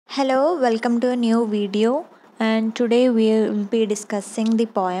Hello, welcome to a new video. And today we will be discussing the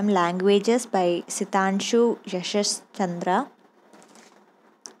poem Languages by Sitanshu Yashaschandra,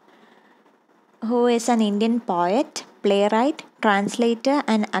 who is an Indian poet, playwright, translator,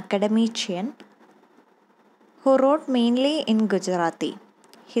 and academician who wrote mainly in Gujarati.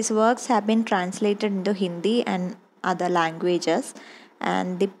 His works have been translated into Hindi and other languages,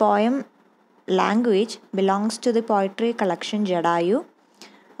 and the poem Language belongs to the poetry collection Jadayu,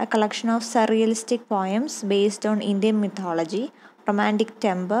 a collection of surrealistic poems based on Indian mythology, romantic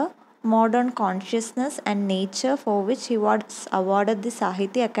temper, modern consciousness, and nature, for which he was awarded the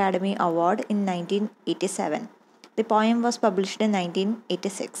Sahitya Academy Award in 1987. The poem was published in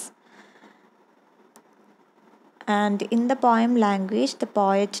 1986. And in the poem Language, the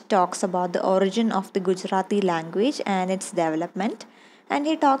poet talks about the origin of the Gujarati language and its development. And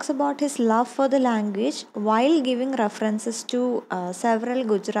he talks about his love for the language while giving references to several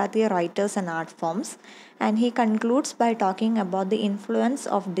Gujarati writers and art forms. And he concludes by talking about the influence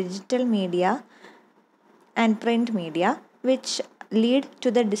of digital media and print media, which lead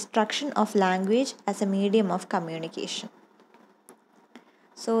to the destruction of language as a medium of communication.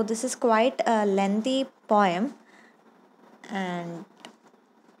 So, this is quite a lengthy poem and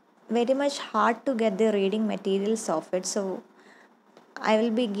very much hard to get the reading materials of it. So, I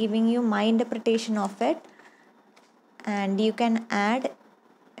will be giving you my interpretation of it, and you can add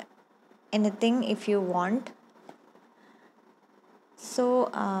anything if you want. So,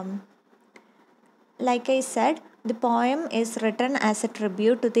 like I said, the poem is written as a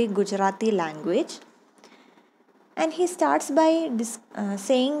tribute to the Gujarati language, and he starts by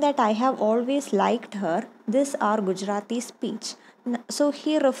saying that I have always liked her, this our Gujarati speech. So,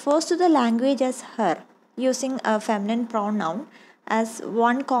 he refers to the language as her using a feminine pronoun, as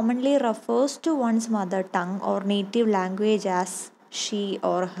one commonly refers to one's mother tongue or native language as she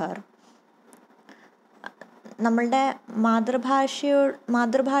or her. നമ്മളുടെ മാതൃഭാഷ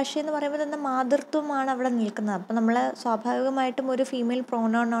എന്ന് പറയുമ്പോൾ തന്നെ മാതൃത്വമാണ് അവിടെ നിൽക്കുന്നത്. അപ്പം നമ്മൾ സ്വാഭാവികമായിട്ടും ഒരു ഫീമെയിൽ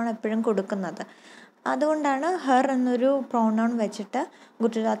പ്രോനൗണാണ് എപ്പോഴും കൊടുക്കുന്നത്. അതുകൊണ്ടാണ് ഹെർ എന്നൊരു പ്രോനൗൺ വെച്ചിട്ട്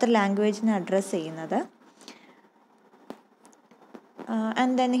ഗുജറാത്തി ലാംഗ്വേജിനെ അഡ്രസ്സ് ചെയ്യുന്നത്.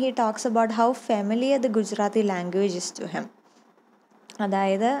 And then he talks about how familiar the Gujarati language is to him.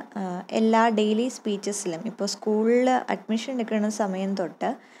 അതായത് എല്ലാ ഡെയിലി സ്പീച്ചസിലും ഇപ്പോൾ സ്കൂളിൽ അഡ്മിഷൻ എടുക്കുന്ന സമയം തൊട്ട്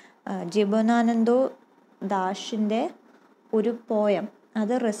ജിബനാനന്ദോ ദാഷിൻ്റെ ഒരു പോയം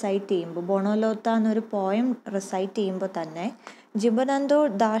അത് റിസൈറ്റ് ചെയ്യുമ്പോൾ, ബോണോലോത്ത എന്നൊരു പോയം റിസൈറ്റ് ചെയ്യുമ്പോൾ തന്നെ ജിബനാനന്ദോ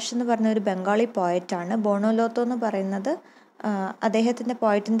ദാഷ് എന്ന് പറഞ്ഞ ഒരു ബംഗാളി പോയറ്റാണ്. ബോണോലോത്തോ എന്ന് പറയുന്നത് അദ്ദേഹത്തിൻ്റെ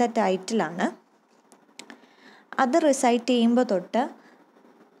പോയറ്റിൻ്റെ ടൈറ്റിലാണ്. അത് റിസൈറ്റ് ചെയ്യുമ്പോൾ തൊട്ട്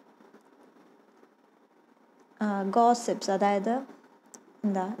ഗോസിപ്സ്, അതായത്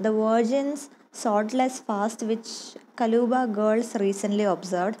the virgins sought less fast, which Kaluba girls recently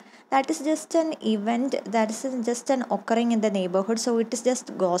observed, that is just an event, that is just an occurring in the neighborhood, so it is just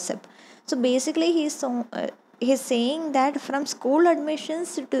gossip. So basically he's saying that from school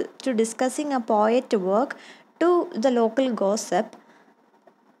admissions to discussing a poet work to the local gossip,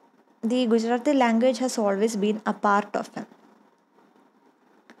 the Gujarati language has always been a part of him.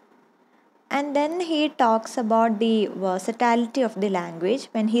 And then he talks about the versatility of the language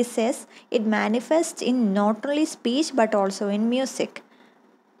when he says it manifests in not only speech but also in music.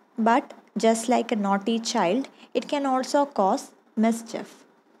 But just like a naughty child, it can also cause mischief.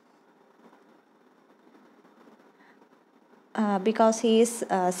 Because he is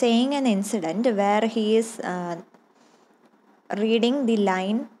saying an incident where he is reading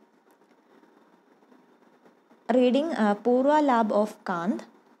Purva Labh of Kant,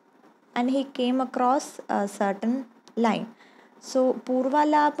 and he came across a certain line. So,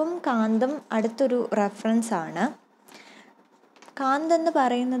 പൂർവലാഭം കാന്തം അടുത്തൊരു reference ആണ്. കാന്ത് എന്ന്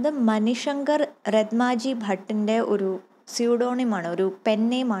പറയുന്നത് മണിശങ്കർ രത്മാജി ഭട്ടിൻ്റെ ഒരു സ്യൂഡോണിമാണ്, ഒരു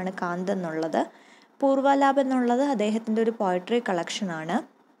പെൻനെയിമാണ് കാന്ത് എന്നുള്ളത്. പൂർവലാഭ് എന്നുള്ളത് അദ്ദേഹത്തിൻ്റെ ഒരു പോയട്രി കളക്ഷനാണ്.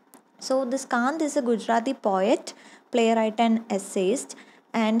 So this Kant is A Gujarati poet, playwright and essayist,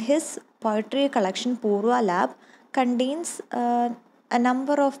 and his poetry collection പൂർവലാഭ് contains a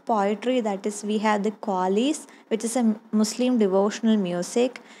number of poetry. That is, we have the Qawlis, which is a Muslim devotional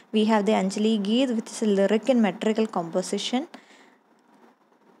music. We have the Anjali Geet, which is a lyric and metrical composition,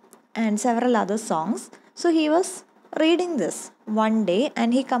 and several other songs. So he was reading this one day and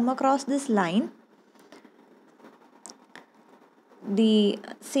he come across this line, the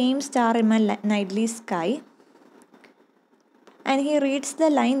same star in my nightly sky, and he reads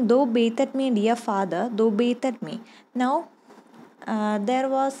the line, though bathed me dear father, though bathed me. Now there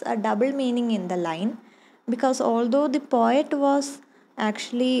was a double meaning in the line, because although the poet was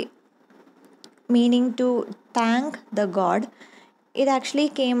actually meaning to thank the god, it actually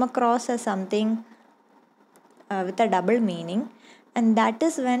came across as something with a double meaning, and that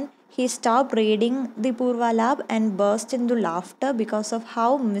is when he stopped reading the Purvalab and burst into laughter because of how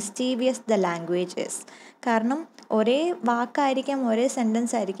mischievous the language is. കാരണം ഒരേ വാക്കായിരിക്കാം, ഒരേ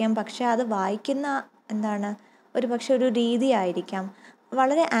sentence ആയിരിക്കാം, പക്ഷേ അത് വായിക്കുന്ന എന്താണ് ഒരു പക്ഷെ ഒരു രീതി ആയിരിക്കാം.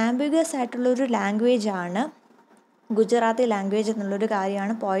 വളരെ ആംബിഗ്യസ് ആയിട്ടുള്ളൊരു ലാംഗ്വേജാണ് ഗുജറാത്തി ലാംഗ്വേജ് എന്നുള്ളൊരു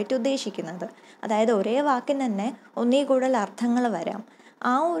കാര്യമാണ് പോയറ്റ് ഉദ്ദേശിക്കുന്നത്. അതായത് ഒരേ വാക്കിന് തന്നെ ഒന്നിൽ കൂടുതൽ അർത്ഥങ്ങൾ വരാം.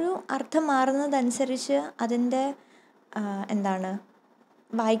 ആ ഒരു അർത്ഥം മാറുന്നതനുസരിച്ച് അതിൻ്റെ എന്താണ്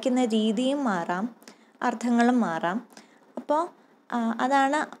വായിക്കുന്ന രീതിയും മാറാം, അർത്ഥങ്ങളും മാറാം. അപ്പോൾ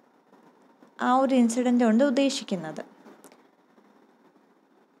അതാണ് ആ ഒരു ഇൻസിഡൻ്റ് കൊണ്ട് ഉദ്ദേശിക്കുന്നത്.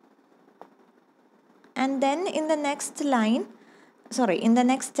 And then in the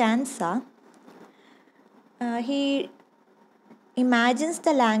next stanza, he imagines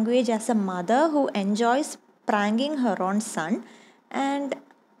the language as a mother who enjoys pranking her own son, and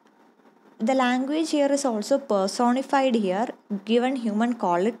the language here is also personified here, given human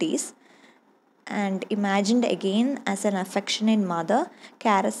qualities, and imagined again as an affectionate mother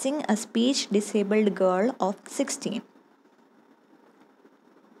caressing a speech disabled girl of 16.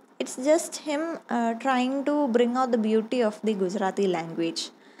 It's just him trying to bring out the beauty of the Gujarati language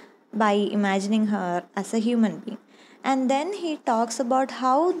by imagining her as a human being. And then he talks about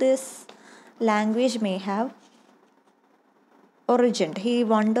how this language may have origined. He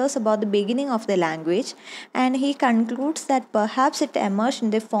wonders about the beginning of the language, and he concludes that perhaps it emerged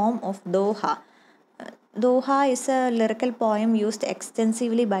in the form of Doha. Doha is a lyrical poem used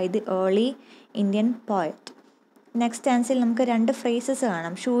extensively by the early Indian poet. Next ആൻസിൽ നമുക്ക് 2 phrases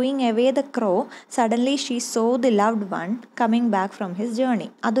കാണാം. Chewing away the crow suddenly she so the loved one coming back from his journey.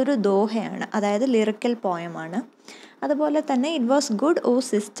 അതൊരു ദോഹയാണ്, അതായത് lyrical പോയമാണ്. അതുപോലെ തന്നെ it was good oh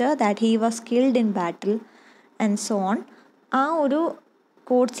sister that he was killed in battle and so on. ആ ഒരു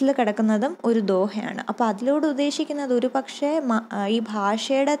കോട്ട്സിൽ കിടക്കുന്നതും ഒരു ദോഹയാണ്. അപ്പോൾ അതിലൂടെ ഉദ്ദേശിക്കുന്നത് ഒരു പക്ഷേ ഈ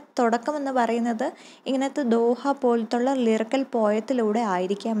ഭാഷയുടെ തുടക്കം എന്ന് പറയുന്നത് ഇങ്ങനത്തെ ദോഹ പോലത്തുള്ള ലിറിക്കൽ പോയത്തിലൂടെ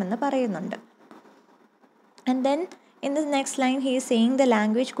ആയിരിക്കാമെന്ന് പറയുന്നുണ്ട്. And then in the next line he is saying the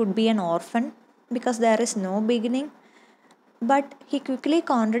language could be an orphan because there is no beginning, but he quickly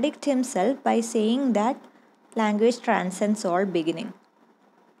contradicts himself by saying that language transcends all beginning.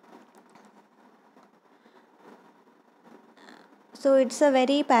 So it's a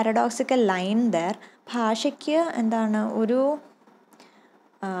very paradoxical line there. ഭാഷയ്ക്ക് എന്താണ് ഒരു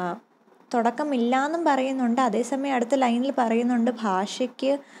തുടക്കമില്ല എന്നും പറയുന്നുണ്ട്, അതേസമയം അടുത്ത ലൈനിൽ പറയുന്നുണ്ട്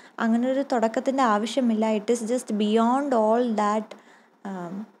ഭാഷയ്ക്ക് അങ്ങനൊരു തുടക്കത്തിൻ്റെ ആവശ്യമില്ല. It is just beyond all that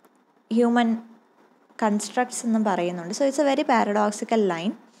human constructs എന്നും പറയുന്നുണ്ട്. So it's A very paradoxical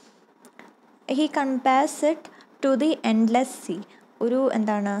line. He compares it to the endless see. ഒരു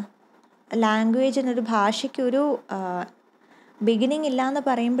എന്താണ് ലാംഗ്വേജിനൊരു ഭാഷയ്ക്കൊരു ബിഗിനിങ് ഇല്ല എന്ന്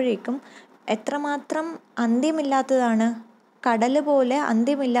പറയുമ്പോഴേക്കും എത്രമാത്രം അന്ത്യമില്ലാത്തതാണ്, കടൽ പോലെ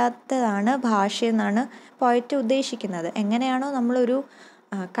അന്ത്യമില്ലാത്തതാണ് ഭാഷയെന്നാണ് പോയറ്റ് ഉദ്ദേശിക്കുന്നത്. എങ്ങനെയാണോ നമ്മളൊരു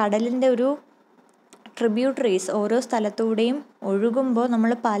കടലിൻ്റെ ഒരു ട്രിബ്യൂട്ടറീസ് ഓരോ സ്ഥലത്തൂടെയും ഒഴുകുമ്പോൾ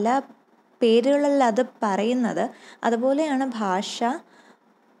നമ്മൾ പല പേരുകളിൽ അത് പറയുന്നത്, അതുപോലെയാണ് ഭാഷ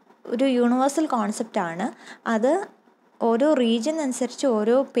ഒരു യൂണിവേഴ്സൽ കോൺസെപ്റ്റാണ്. അത് ഓരോ റീജിയൻ അനുസരിച്ച്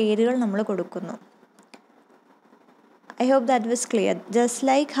ഓരോ പേരുകൾ നമ്മൾ കൊടുക്കുന്നു. I hope that was clear. Just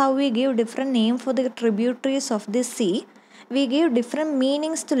like how we give different name for the tributaries of the sea, we give different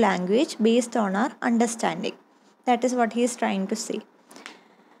meanings to language based on our understanding. That is what he is trying to say.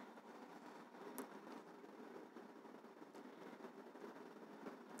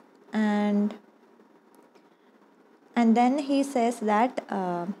 And then he says that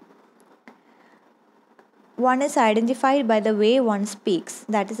one is identified by the way one speaks.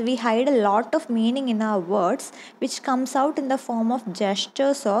 That is, we hide a lot of meaning in our words which comes out in the form of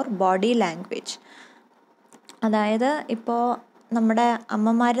gestures or body language. അതായത് ഇപ്പോൾ നമ്മുടെ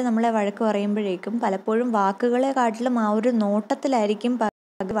അമ്മമാർ നമ്മളെ വഴക്ക് പറയുമ്പോഴേക്കും പലപ്പോഴും വാക്കുകളെക്കാട്ടിലും ആ ഒരു നോട്ടത്തിലായിരിക്കും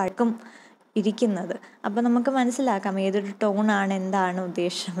വഴക്കും ഇരിക്കുന്നത്. അപ്പോൾ നമുക്ക് മനസ്സിലാക്കാം ഏതൊരു ടോണാണ്, എന്താണ്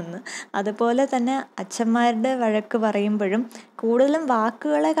ഉദ്ദേശമെന്ന്. അതുപോലെ തന്നെ അച്ഛന്മാരുടെ വഴക്ക് പറയുമ്പോഴും കൂടുതലും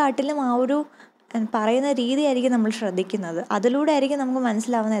വാക്കുകളെക്കാട്ടിലും ആ ഒരു പറയുന്ന രീതിയായിരിക്കും നമ്മൾ ശ്രദ്ധിക്കുന്നത്. അതിലൂടെ ആയിരിക്കും നമുക്ക്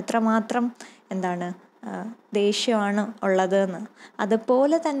മനസ്സിലാവുന്നത് എത്രമാത്രം എന്താണ് ദേഷ്യമാണ് ഉള്ളതെന്ന്.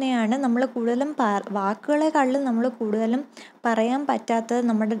 അതുപോലെ തന്നെയാണ് നമ്മൾ കൂടുതലും വാക്കുകളെക്കാളും നമ്മൾ കൂടുതലും പറയാൻ പറ്റാത്തത്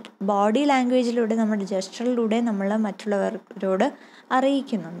നമ്മുടെ ബോഡി ലാംഗ്വേജിലൂടെ, നമ്മുടെ ജസ്റ്ററിലൂടെ നമ്മൾ മറ്റുള്ളവരോട്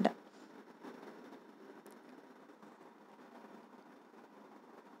അറിയിക്കുന്നുണ്ട്.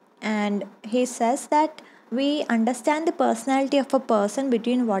 And he says that we understand the personality of a person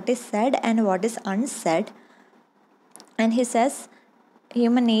between what is said and what is unsaid. And he says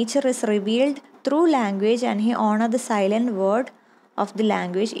human nature is revealed through language, and he honors the silent word of the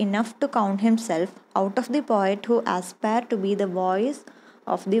language enough to count himself out of the poet who aspired to be the voice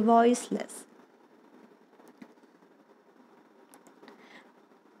of the voiceless.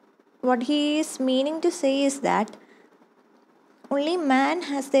 What he is meaning to say is that only man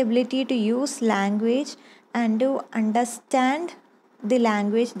has the ability to use language and to understand the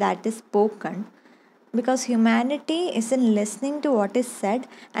language that is spoken, because humanity is in listening to what is said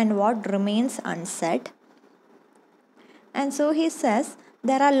and what remains unsaid. And so he says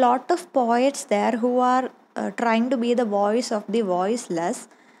there are a lot of poets there who are trying to be the voice of the voiceless,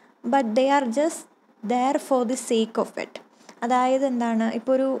 but they are just there for the sake of it. അതായത് എന്താണ്,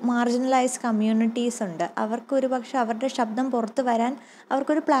 ഇപ്പോൾ ഒരു marginalise communities ഉണ്ട്, അവർക്കൊരു പക്ഷെ അവരുടെ ശബ്ദം പുറത്ത് വരാൻ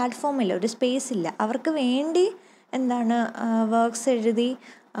അവർക്കൊരു പ്ലാറ്റ്ഫോം ഇല്ല, ഒരു സ്പേസ് ഇല്ല. അവർക്ക് വേണ്ടി എന്താണ് വർക്ക്സ് എഴുതി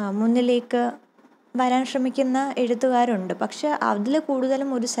മുന്നിലേക്ക് വരാൻ ശ്രമിക്കുന്ന എഴുത്തുകാരുണ്ട്. പക്ഷെ അതിൽ കൂടുതലും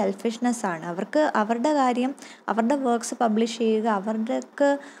ഒരു സെൽഫിഷ്നെസ്സാണ്. അവർക്ക് അവരുടെ കാര്യം, അവരുടെ വർക്ക്സ് പബ്ലിഷ് ചെയ്യുക, അവർക്ക്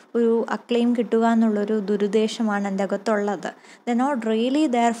ഒരു അക്ലെയിം കിട്ടുക എന്നുള്ളൊരു ദുരുദ്ദേശമാണ് എൻ്റെ അകത്തുള്ളത്. The not really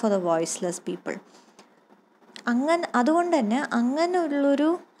there for the voiceless people. അതുകൊണ്ട് തന്നെ അങ്ങനെയുള്ളൊരു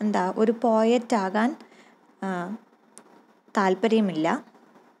ഒരു പോയറ്റാകാൻ താല്പര്യമില്ല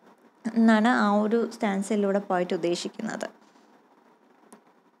എന്നാണ് ആ ഒരു സ്റ്റാൻസിലൂടെ പോയിട്ട് ഉദ്ദേശിക്കുന്നത്.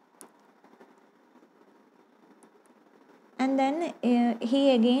 And then he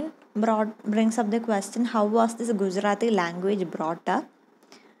again brings up the question, how was this Gujarati language brought up?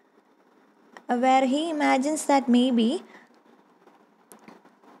 Where he imagines that maybe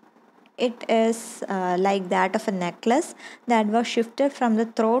it is like that of a necklace that was shifted from the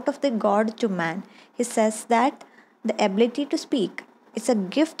throat of the god to man. He says that the ability to speak is a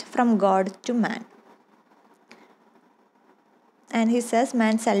gift from God to man. And he says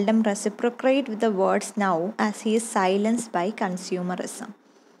man seldom reciprocate with the words now, as he is silenced by consumerism.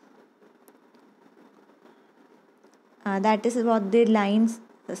 That is what the lines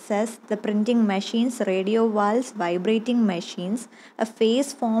says. The printing machines, radio walls, vibrating machines, a face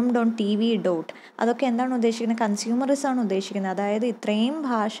formed on TV dot. അതൊക്കെ എന്താണ് ഉദ്ദേശിക്കുന്നത്? Consumerism ആണ് ഉദ്ദേശിക്കുന്നത്. അതായത് ഇത്രയും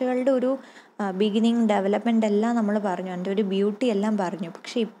ഭാഷകളുടെ ഒരു beginning, development എല്ലാം നമ്മൾ പറഞ്ഞു, അതിൻ്റെ ഒരു ബ്യൂട്ടി എല്ലാം പറഞ്ഞു.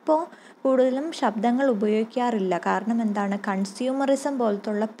 പക്ഷെ ഇപ്പോൾ കൂടുതലും ശബ്ദങ്ങൾ ഉപയോഗിക്കാറില്ല. കാരണം എന്താണ്? കൺസ്യൂമറിസം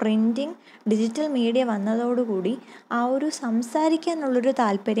പോലത്തുള്ള പ്രിൻറ്റിങ്, ഡിജിറ്റൽ മീഡിയ വന്നതോടുകൂടി ആ ഒരു സംസാരിക്കാനുള്ളൊരു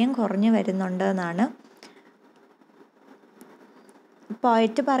താല്പര്യം കുറഞ്ഞു വരുന്നുണ്ട് എന്നാണ്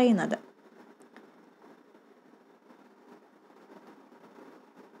പോയറ്റ് പറയുന്നത്.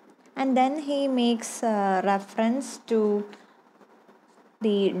 And then he makes reference to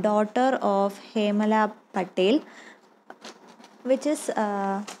the daughter of Hemala Patel, which is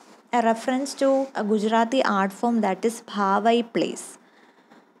a reference to a Gujarati art form that is Bhavai plays.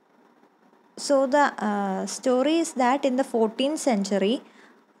 So the story is that in the 14th century,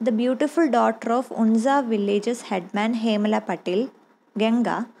 the beautiful daughter of Unza village's headman Hemala Patel,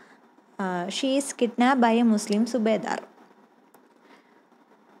 Ganga, she is kidnapped by a Muslim Subedar.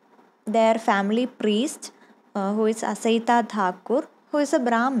 Their family priest, who is Asaita Thakur, who is a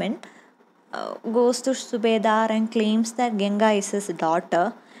Brahmin, goes to Subedar and claims that Ganga is his daughter,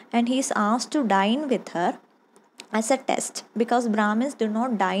 and he is asked to dine with her as a test, because Brahmins do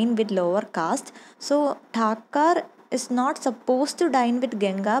not dine with lower caste. So Thakur is not supposed to dine with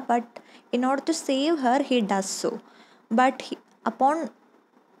Ganga, but in order to save her he does so. But upon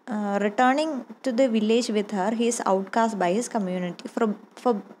returning to the village with her, he is outcast by his community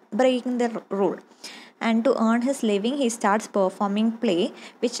for breaking the rule. And to earn his living, he starts performing play,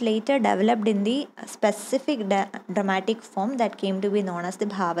 which later developed in the specific dramatic form that came to be known as the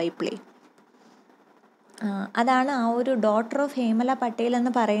Bhavai play. അതാണ് ആ ഒരു daughter of ഹേമല Patel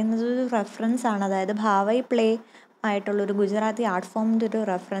എന്ന് പറയുന്നത് ഒരു reference ആണ്. അതായത് ഭാവൈ play ആയിട്ടുള്ളൊരു Gujarati art ഫോമിൻ്റെ ഒരു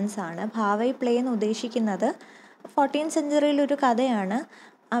റെഫറൻസ് ആണ്. ഭാവൈ പ്ലേ എന്ന് ഉദ്ദേശിക്കുന്നത് 14th സെഞ്ച്വറിയിലൊരു കഥയാണ്.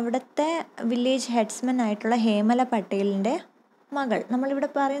 അവിടുത്തെ വില്ലേജ് ഹെഡ്സ്മാൻ ആയിട്ടുള്ള ഹേമല പട്ടേലിൻ്റെ മകൾ, നമ്മളിവിടെ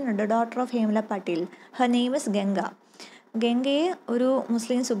പറയുന്നുണ്ട് daughter of ഹേമല Patel, her name is Ganga. ഗംഗയെ ഒരു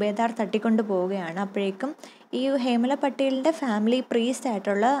മുസ്ലിം സുബേദാർ തട്ടിക്കൊണ്ട് പോവുകയാണ്. അപ്പോഴേക്കും ഈ ഹേമല പട്ടേലിൻ്റെ ഫാമിലി പ്രീസ്റ്റ്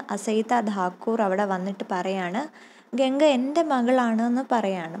ആയിട്ടുള്ള അസൈത്ത ധാക്കൂർ അവിടെ വന്നിട്ട് പറയാണ്, ഗംഗ എൻ്റെ മകളാണ് എന്ന്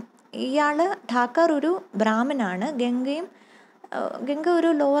പറയാണ്. ഇയാൾ ഠാക്കർ ഒരു ബ്രാഹ്മനാണ്, ഗംഗ ഒരു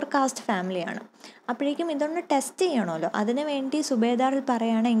ലോവർ കാസ്റ്റ് ഫാമിലിയാണ്. അപ്പോഴേക്കും ഇതൊന്ന് ടെസ്റ്റ് ചെയ്യണമല്ലോ, അതിനു വേണ്ടി സുബേദാറിൽ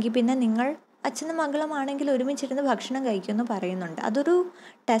പറയുകയാണ്, എങ്കിൽ പിന്നെ നിങ്ങൾ അച്ഛനും മകളുമാണെങ്കിൽ ഒരുമിച്ചിരുന്ന് ഭക്ഷണം കഴിക്കുമെന്ന് പറയുന്നുണ്ട്. അതൊരു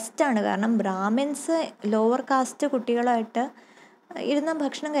ടെസ്റ്റാണ്. കാരണം ബ്രാഹ്മിൻസ് ലോവർ കാസ്റ്റ് കുട്ടികളായിട്ട് ഇരുന്ന്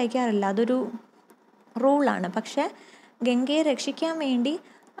ഭക്ഷണം കഴിക്കാറില്ല, അതൊരു റൂളാണ്. പക്ഷേ ഗംഗയെ രക്ഷിക്കാൻ വേണ്ടി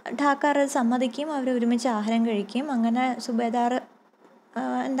ഠാക്കർ സമ്മതിക്കുകയും അവർ ഒരുമിച്ച് ആഹാരം കഴിക്കുകയും അങ്ങനെ സുബേദാർ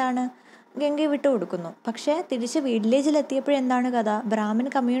ഗംഗയെ വിട്ടു കൊടുക്കുന്നു. പക്ഷേ തിരിച്ച് വില്ലേജിലെത്തിയപ്പോഴെന്താണ് കഥ? ബ്രാഹ്മിൻ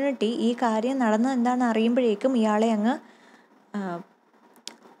കമ്മ്യൂണിറ്റി ഈ കാര്യം നടന്നത് എന്താണെന്ന് അറിയുമ്പോഴേക്കും ഇയാളെ അങ്ങ്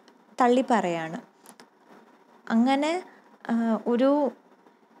തള്ളിപ്പറയാണ്. അങ്ങനെ ഒരു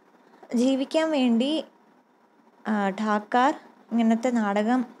ജീവിക്കാൻ വേണ്ടി ഠാക്കാർ ഇങ്ങനത്തെ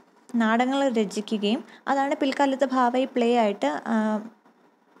നാടകങ്ങൾ രചിക്കുകയും അതാണ് പിൽക്കാലത്ത് ഭാവൈ പ്ലേ ആയിട്ട്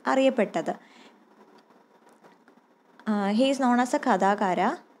അറിയപ്പെട്ടത്. He is known as A കഥാകാര.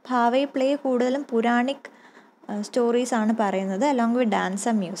 ഭാവൈ play കൂടുതലും പുരാണിക് സ്റ്റോറീസാണ് പറയുന്നത് along with dance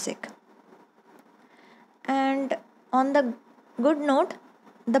and music. And on the good not,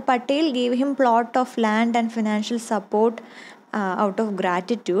 the Patel gave him plot of land and financial support out of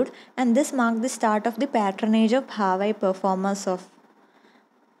gratitude, and this marked the start of the patronage of Bhavai performers of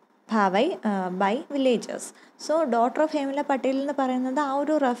Bhavai by villagers. So daughter of Hemila Patel എന്ന് പറയുന്നത് ആ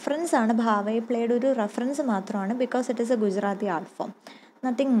ഒരു reference ആണ്, ഭാവൈ പ്ലേയുടെ ഒരു reference മാത്രമാണ്, because it is A Gujarati art form,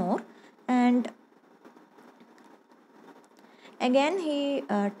 nothing more. And again he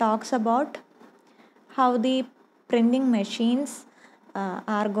talks about how the printing machines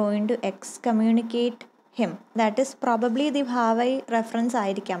are going to excommunicate him. That is probably the ഭാവൈ reference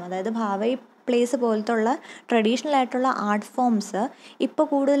ആയിരിക്കാം. അതായത് ഭാവൈ place പോലത്തുള്ള ട്രഡീഷണൽ ആയിട്ടുള്ള art forms ഇപ്പോൾ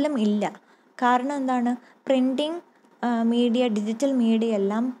കൂടുതലും ഇല്ല. കാരണം എന്താണ്, printing media, digital media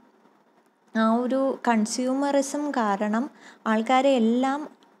എല്ലാം ആ ഒരു കൺസ്യൂമറിസം കാരണം ആൾക്കാരെ എല്ലാം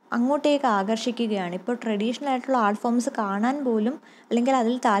അങ്ങോട്ടേക്ക് ആകർഷിക്കുകയാണ്. ഇപ്പോൾ ട്രഡീഷണൽ ആയിട്ടുള്ള ആർട്ട് ഫോംസ് കാണാൻ പോലും അല്ലെങ്കിൽ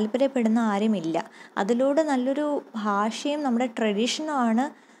അതിൽ താല്പര്യപ്പെടുന്ന ആരുമില്ല. അതിലൂടെ നല്ലൊരു ഭാഷയും നമ്മുടെ ട്രഡീഷനുമാണ്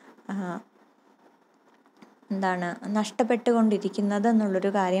നഷ്ടപ്പെട്ടുകൊണ്ടിരിക്കുന്നത് എന്നുള്ളൊരു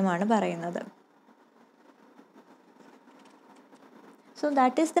കാര്യമാണ് പറയുന്നത്. So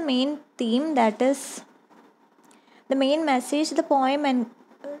that is the main theme, that is the main message the poem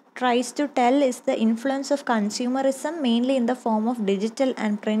tries to tell is the influence of consumerism, mainly in the form of digital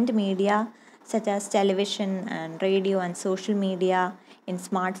and print media such as television and radio and social media in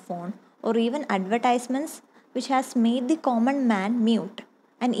smartphone, or even advertisements, which has made the common man mute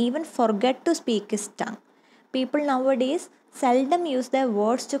and even forget to speak his tongue. People nowadays seldom use their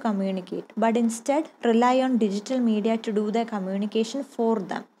words to communicate, but instead rely on digital media to do their communication for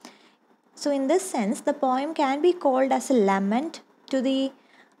them. So in this sense, the poem can be called as a lament to the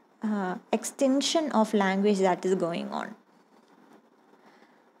extinction of language that is going on.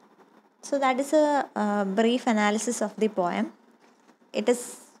 So that is a brief analysis of the poem. It is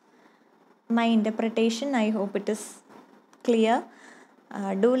my interpretation. I hope it is clear.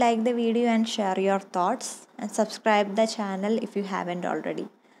 Do like the video and share your thoughts, and subscribe the channel if you haven't already.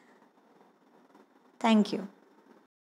 Thank you.